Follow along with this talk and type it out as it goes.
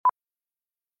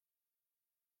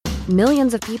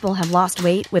Millions of people have lost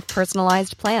weight with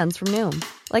personalized plans from Noom.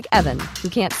 Like Evan, who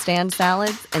can't stand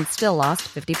salads and still lost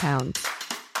 50 pounds.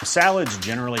 Salads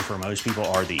generally for most people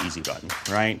are the easy button,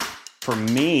 right? For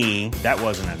me, that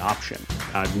wasn't an option.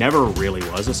 I never really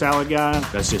was a salad guy.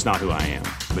 That's just not who I am.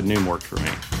 But Noom worked for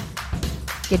me.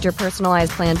 Get your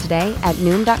personalized plan today at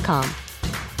Noom.com.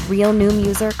 Real Noom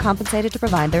user compensated to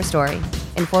provide their story.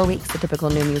 In 4 weeks, the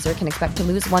typical Noom user can expect to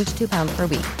lose 1 to 2 pounds per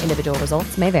week. Individual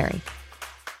results may vary.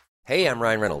 Hey, I'm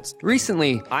Ryan Reynolds.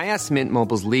 Recently, I asked Mint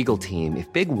Mobile's legal team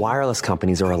if big wireless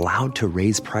companies are allowed to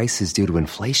raise prices due to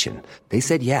inflation. They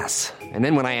said yes. And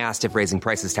then when I asked if raising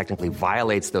prices technically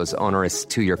violates those onerous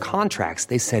 2-year contracts,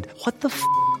 they said, "What the f***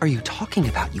 are you talking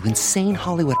about, you insane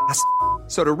Hollywood ass?"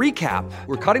 So to recap,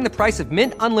 we're cutting the price of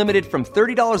Mint Unlimited from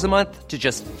 $30 a month to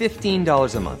just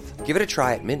 $15 a month. Give it a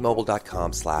try at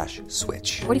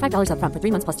mintmobile.com/switch. $45 up front for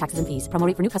 3 months plus taxes and fees. Promo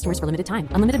rate for new customers for limited time.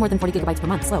 Unlimited more than 40 gigabytes per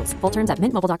month. Slows full terms at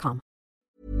mintmobile.com.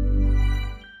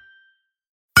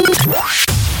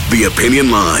 The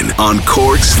Opinion Line on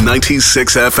Cork's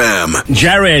 96 FM.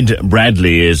 Jared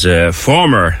Bradley is a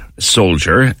former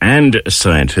soldier and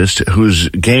scientist who's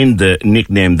gained the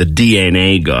nickname the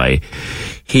DNA guy.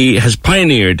 He has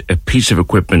pioneered a piece of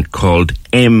equipment called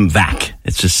M-Vac.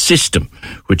 It's a system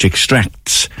which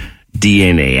extracts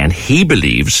DNA, and he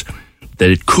believes that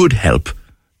it could help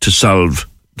to solve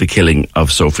the killing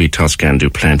of Sophie Toscan du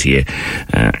Plantier.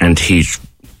 And he's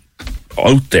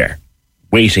out there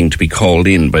waiting to be called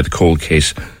in by the cold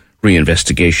case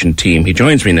reinvestigation team. He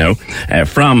joins me now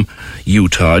from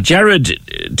Utah. Jared,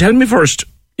 tell me first,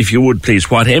 if you would please,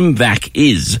 what M-Vac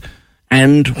is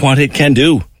and what it can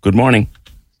do. Good morning.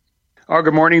 Oh,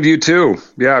 good morning to you too.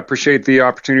 Yeah, I appreciate the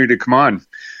opportunity to come on.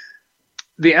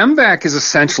 The M-Vac is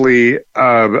essentially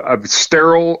a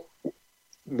sterile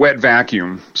wet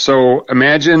vacuum. So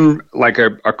imagine like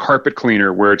a carpet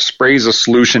cleaner where it sprays a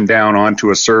solution down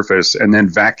onto a surface and then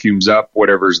vacuums up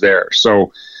whatever's there.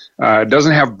 So it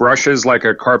doesn't have brushes like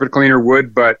a carpet cleaner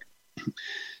would, but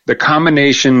the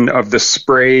combination of the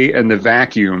spray and the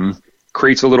vacuum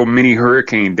creates a little mini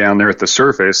hurricane down there at the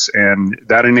surface, and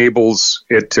that enables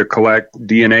it to collect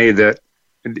DNA that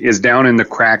is down in the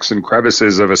cracks and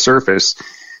crevices of a surface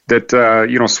that,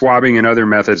 swabbing and other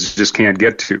methods just can't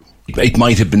get to. It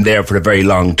might have been there for a very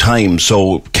long time,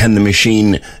 so can the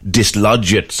machine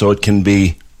dislodge it so it can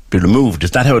be removed?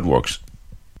 Is that how it works?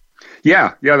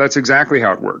 Yeah, that's exactly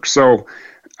how it works. So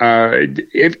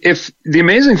if the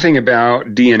amazing thing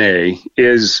about DNA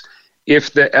is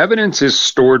if the evidence is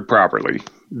stored properly,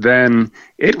 then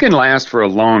it can last for a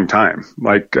long time.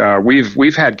 Like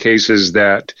we've had cases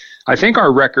that I think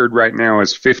our record right now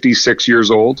is 56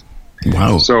 years old.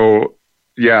 Wow. So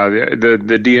yeah,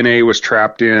 the DNA was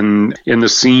trapped in the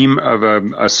seam of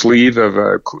a sleeve of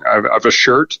a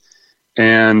shirt,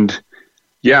 and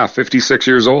yeah, 56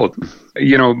 years old.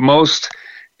 Most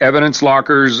evidence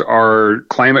lockers are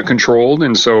climate controlled,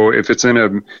 and so if it's in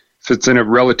a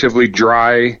relatively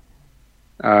dry,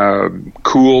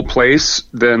 cool place,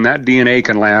 then that DNA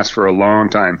can last for a long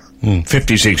time.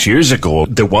 56 years ago,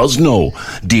 there was no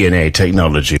DNA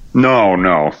technology.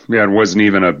 No. Yeah, it wasn't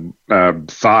even a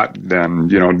thought then.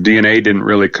 DNA didn't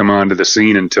really come onto the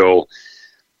scene until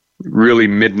really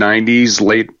mid-90s,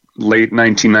 late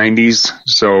 1990s.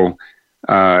 So,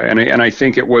 and I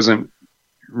think it wasn't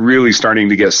really starting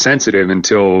to get sensitive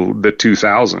until the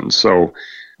 2000s. So,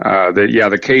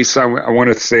 the case I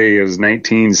want to say is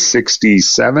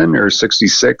 1967 or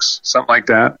 66, something like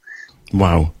that.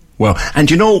 Wow. Well,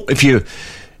 and if you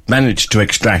manage to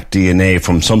extract DNA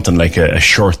from something like a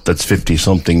shirt that's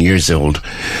 50-something years old,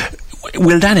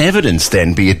 will that evidence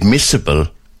then be admissible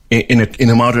in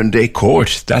a modern-day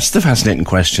court? That's the fascinating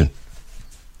question.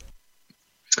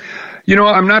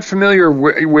 I'm not familiar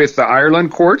with the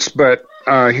Ireland courts, but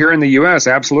here in the U.S.,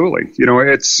 absolutely.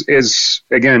 It's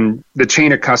again, the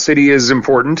chain of custody is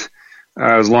important.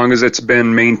 As long as it's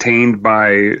been maintained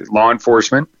by law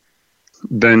enforcement,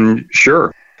 then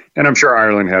sure. And I'm sure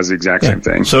Ireland has the exact same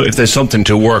thing. So if there's something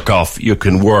to work off, you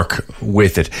can work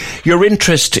with it. Your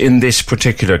interest in this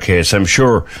particular case, I'm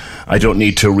sure I don't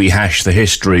need to rehash the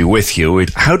history with you.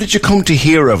 How did you come to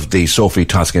hear of the Sophie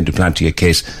Toscan du Plantier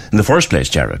case in the first place,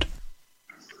 Jared?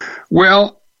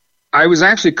 Well, I was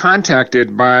actually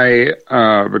contacted by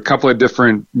a couple of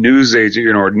different news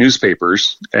agents, or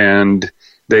newspapers, and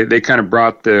they kind of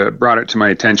brought it to my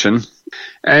attention.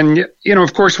 And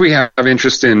of course, we have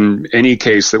interest in any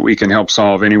case that we can help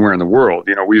solve anywhere in the world.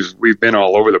 We've been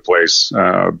all over the place.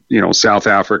 South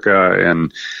Africa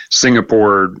and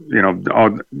Singapore.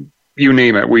 You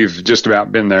name it, we've just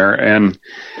about been there. And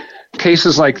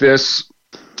cases like this,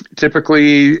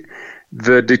 typically,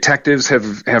 the detectives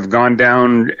have gone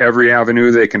down every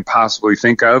avenue they can possibly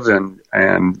think of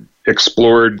and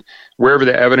explored wherever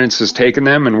the evidence has taken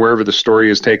them and wherever the story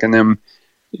has taken them.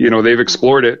 They've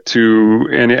explored it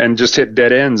and just hit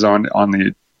dead ends on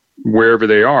the wherever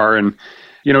they are. And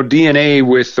DNA,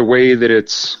 with the way that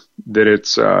it's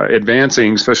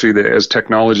advancing, especially as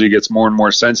technology gets more and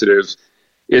more sensitive,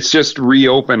 it's just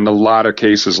reopened a lot of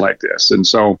cases like this. And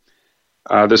so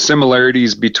the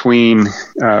similarities between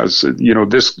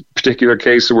this particular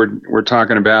case that we're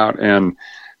talking about and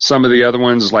some of the other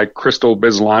ones, like Crystal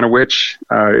Bislanowicz,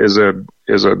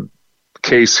 is a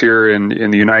case here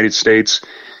in the United States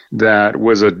that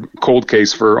was a cold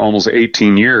case for almost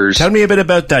 18 years. Tell me a bit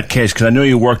about that case, because I know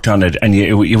you worked on it and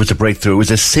it was a breakthrough. It was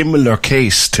a similar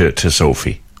case to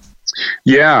Sophie.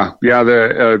 Yeah.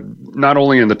 Not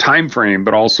only in the time frame,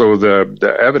 but also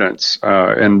the evidence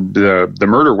and the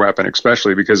murder weapon,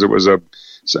 especially because it was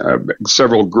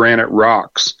several granite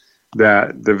rocks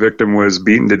that the victim was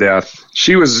beaten to death.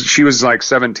 She was like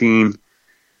 17,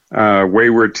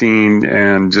 wayward teen,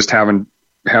 and just having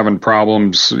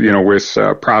problems, with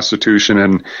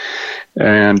prostitution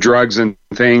and drugs and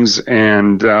things.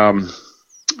 And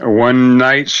one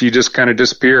night she just kind of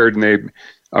disappeared, and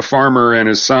a farmer and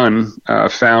his son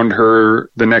found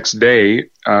her the next day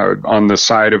on the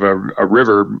side of a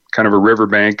river, kind of a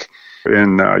riverbank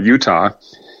in Utah.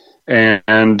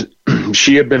 And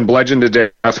she had been bludgeoned to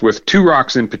death with two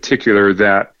rocks in particular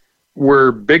that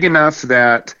were big enough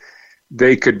that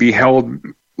they could be held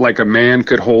like a man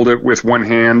could hold it with one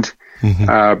hand,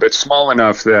 but small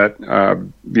enough that,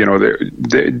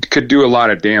 they could do a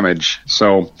lot of damage.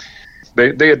 So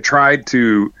they had tried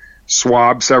to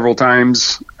swab several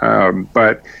times,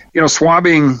 but,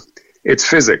 swabbing, it's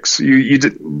physics.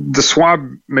 The swab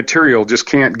material just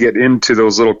can't get into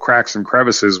those little cracks and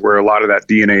crevices where a lot of that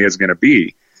DNA is going to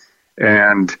be.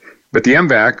 But the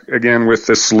M-Vac, again, with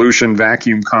the solution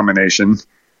vacuum combination,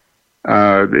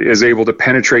 is able to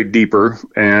penetrate deeper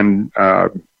and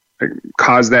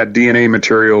cause that DNA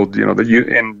material,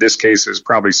 in this case is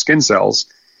probably skin cells,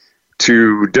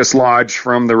 to dislodge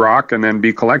from the rock and then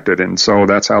be collected. And so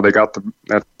that's how they got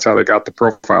the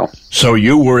profile. So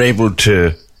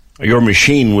your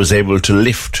machine was able to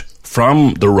lift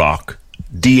from the rock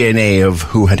DNA of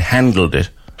who had handled it.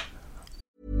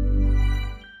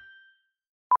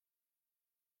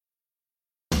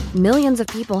 Millions of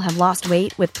people have lost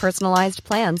weight with personalized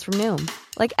plans from Noom.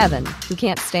 Like Evan, who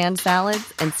can't stand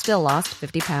salads and still lost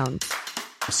 50 pounds.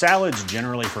 Salads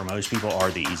generally for most people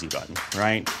are the easy button,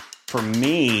 right? For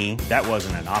me, that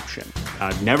wasn't an option.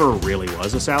 I never really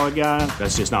was a salad guy.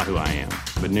 That's just not who I am.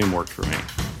 But Noom worked for me.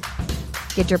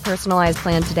 Get your personalized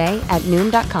plan today at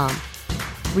Noom.com.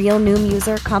 Real Noom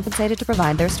user compensated to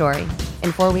provide their story.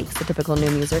 In 4 weeks, the typical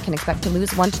Noom user can expect to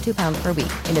lose 1 to 2 pounds per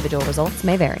week. Individual results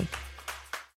may vary.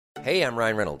 Hey, I'm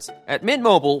Ryan Reynolds. At Mint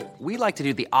Mobile, we like to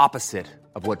do the opposite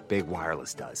of what Big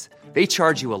Wireless does. They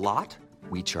charge you a lot,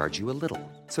 we charge you a little.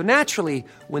 So naturally,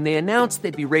 when they announced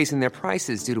they'd be raising their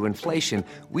prices due to inflation,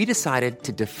 we decided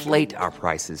to deflate our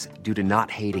prices due to not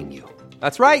hating you.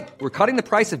 That's right. We're cutting the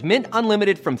price of Mint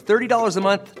Unlimited from $30 a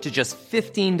month to just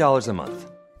 $15 a month.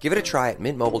 Give it a try at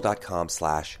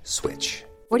mintmobile.com/switch.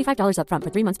 $45 up front for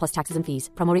 3 months plus taxes and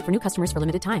fees. Promo rate for new customers for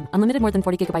limited time. Unlimited more than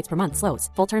 40 gigabytes per month. Slows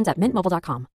full terms at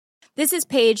mintmobile.com. This is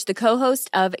Paige, the co-host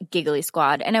of Giggly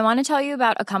Squad, and I want to tell you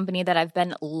about a company that I've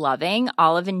been loving,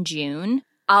 Olive & June.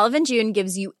 Olive & June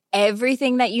gives you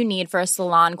everything that you need for a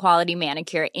salon-quality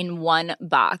manicure in one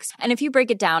box. And if you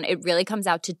break it down, it really comes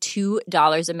out to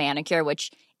 $2 a manicure, which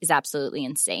is absolutely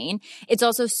insane. It's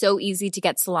also so easy to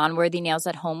get salon-worthy nails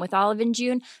at home with Olive &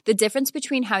 June. The difference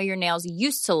between how your nails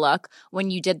used to look when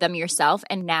you did them yourself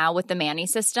and now with the Mani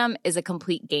system is a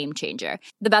complete game changer.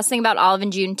 The best thing about Olive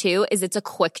 & June, too, is it's a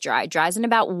quick dry. Dries in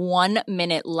about 1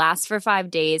 minute, lasts for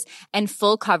 5 days, and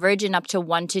full coverage in up to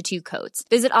 1 to 2 coats.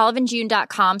 Visit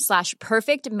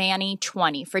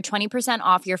oliveandjune.com/perfectmani20 for 20%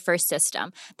 off your first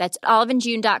system. That's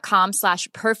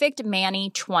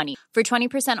oliveandjune.com/perfectmani20 for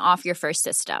 20% off your first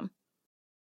system.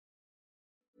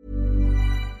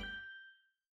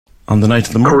 On the night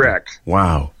of the murder? Correct.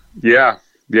 Wow. Yeah.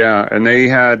 And they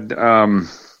had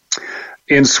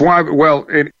in swab. Well,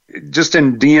 just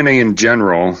in DNA in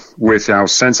general, with how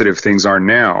sensitive things are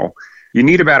now, you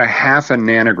need about a half a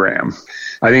nanogram.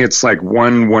 I think it's like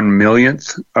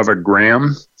 1/1,000,000th of a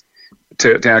gram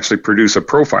to actually produce a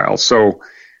profile. So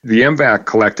the M-Vac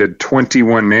collected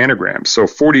 21 nanograms, so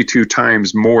 42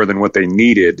 times more than what they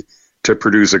needed to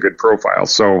produce a good profile.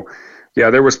 So,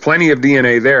 yeah, there was plenty of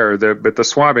DNA there, but the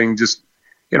swabbing just,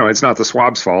 it's not the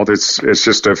swab's fault. It's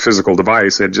just a physical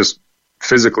device. It just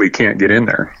physically can't get in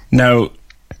there. Now,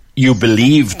 you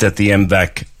believed that the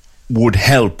M-Vac would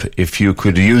help if you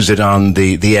could use it on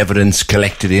the evidence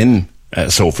collected in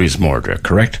Sophie's murder,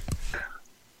 correct?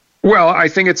 Well, I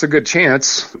think it's a good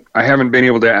chance. I haven't been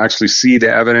able to actually see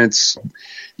the evidence.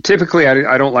 Typically,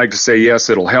 I don't like to say, yes,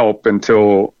 it'll help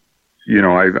until,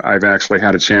 I've actually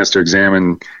had a chance to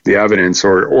examine the evidence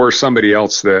or somebody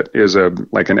else that is an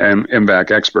M-Vac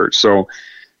expert. So,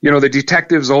 the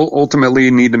detectives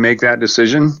ultimately need to make that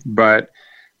decision. But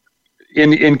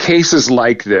in cases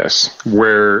like this,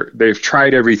 where they've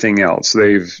tried everything else,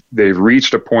 they've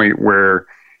reached a point where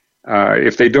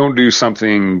if they don't do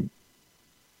something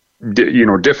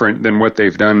different than what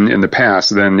they've done in the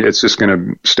past, then it's just going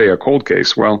to stay a cold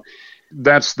case. Well,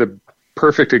 that's the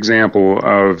perfect example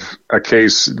of a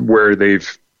case where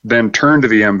they've then turned to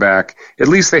the M-Vac. At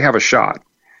least they have a shot.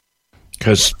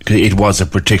 Because it was a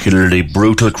particularly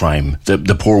brutal crime.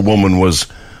 The poor woman was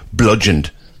bludgeoned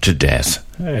to death.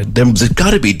 There's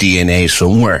got to be DNA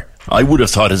somewhere. I would have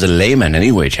thought as a layman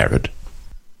anyway, Jared.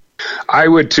 I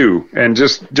would too. And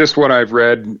just what I've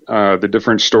read, the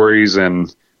different stories,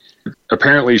 and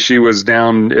apparently she was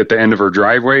down at the end of her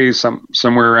driveway,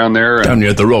 somewhere around there. Down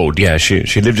near the road, yeah.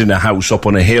 She lived in a house up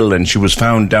on a hill and she was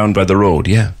found down by the road,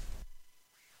 yeah.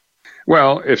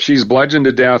 Well, if she's bludgeoned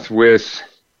to death with,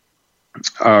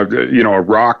 a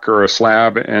rock or a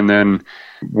slab, and then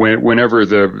whenever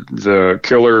the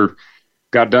killer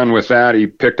got done with that, he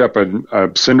picked up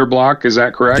a cinder block, is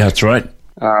that correct? That's right.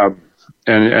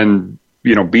 And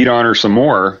beat on her some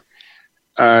more.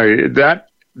 That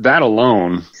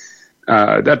alone...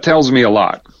 that tells me a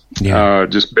lot,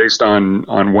 just based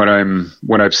on what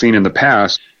I've seen in the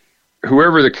past.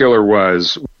 Whoever the killer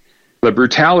was, the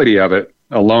brutality of it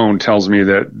alone tells me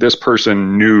that this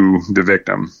person knew the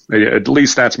victim. At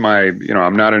least that's my,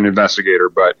 I'm not an investigator,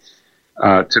 but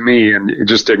to me, and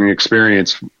just an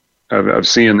experience of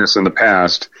seeing this in the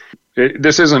past,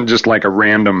 this isn't just like a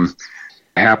random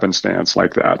happenstance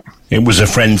like that. It was a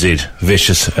frenzied,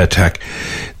 vicious attack.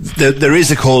 There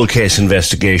is a cold case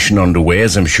investigation underway,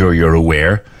 as I'm sure you're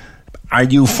aware. Are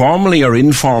you formally or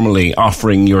informally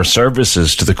offering your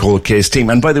services to the cold case team?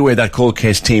 And by the way, that cold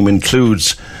case team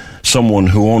includes someone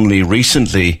who only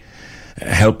recently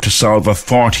helped to solve a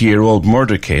 40-year-old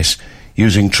murder case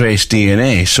using trace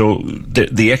DNA. So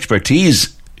the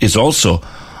expertise is also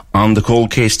on the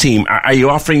cold case team. Are you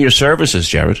offering your services,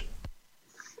 Jared?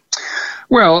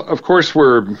 Well, of course,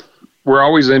 we're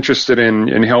always interested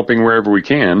in helping wherever we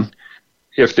can.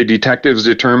 If the detectives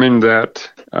determine that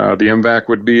the M-Vac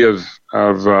would be of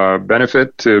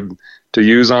benefit to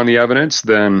use on the evidence,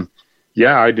 then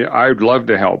yeah, I'd love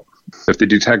to help. If the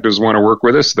detectives want to work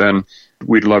with us, then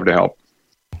we'd love to help.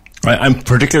 I'm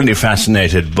particularly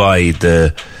fascinated by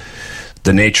the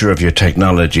nature of your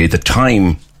technology. The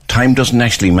time doesn't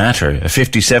actually matter. A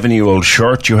 57-year-old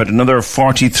short. You had another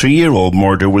 43-year-old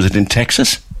murder. Was it in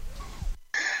Texas?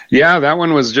 Yeah, that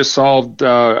one was just solved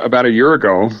about a year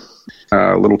ago.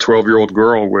 A little 12-year-old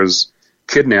girl was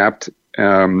kidnapped.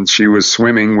 She was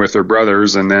swimming with her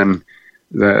brothers, and then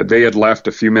they had left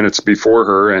a few minutes before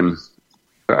her, and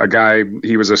a guy,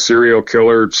 he was a serial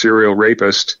killer, serial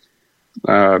rapist,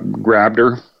 grabbed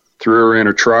her, threw her in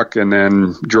a truck, and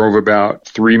then drove about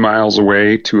 3 miles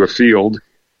away to a field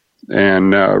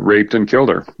and raped and killed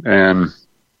her. And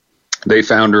they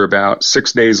found her about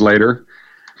 6 days later.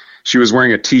 She was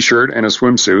wearing a T-shirt and a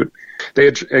swimsuit.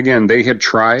 They had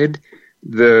tried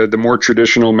the more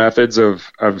traditional methods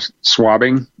of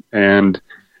swabbing, and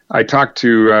I talked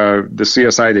to the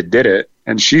CSI that did it,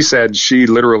 and she said she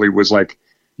literally was like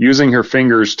using her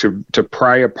fingers to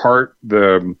pry apart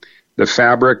the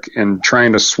fabric and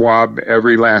trying to swab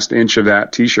every last inch of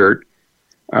that T-shirt.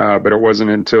 But it wasn't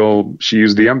until she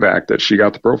used the M-Vac that she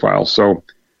got the profile. So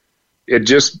it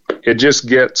just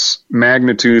gets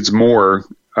magnitudes more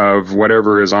of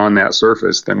whatever is on that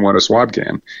surface than what a swab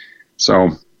can.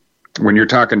 So when you're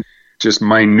talking just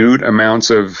minute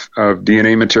amounts of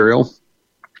DNA material,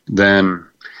 then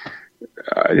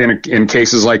in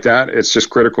cases like that, it's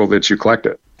just critical that you collect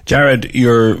it. Jared,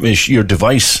 your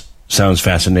device sounds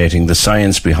fascinating. The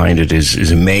science behind it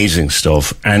is amazing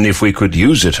stuff. And if we could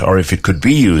use it, or if it could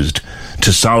be used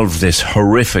to solve this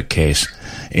horrific case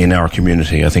in our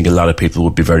community, I think a lot of people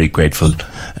would be very grateful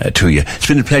to you. It's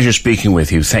been a pleasure speaking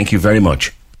with you. Thank you very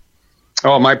much.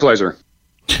 Oh, my pleasure.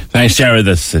 Thanks, Jared.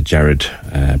 That's Jared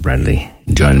Bradley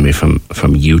joining me from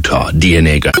Utah,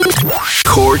 DNA guy.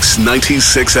 Corks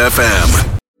 96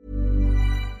 FM.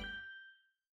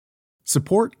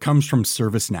 Support comes from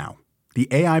ServiceNow, the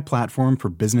AI platform for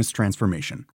business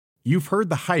transformation. You've heard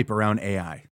the hype around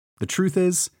AI. The truth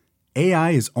is,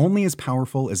 AI is only as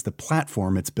powerful as the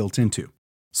platform it's built into.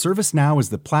 ServiceNow is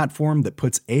the platform that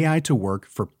puts AI to work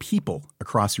for people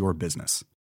across your business,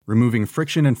 removing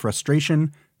friction and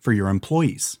frustration for your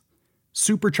employees,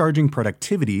 supercharging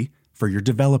productivity for your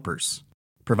developers,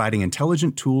 providing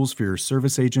intelligent tools for your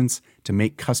service agents to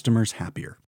make customers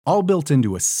happier, all built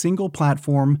into a single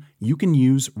platform you can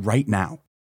use right now.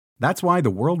 That's why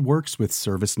the world works with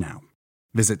ServiceNow.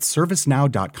 Visit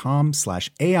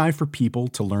servicenow.com/AI for people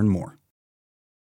to learn more.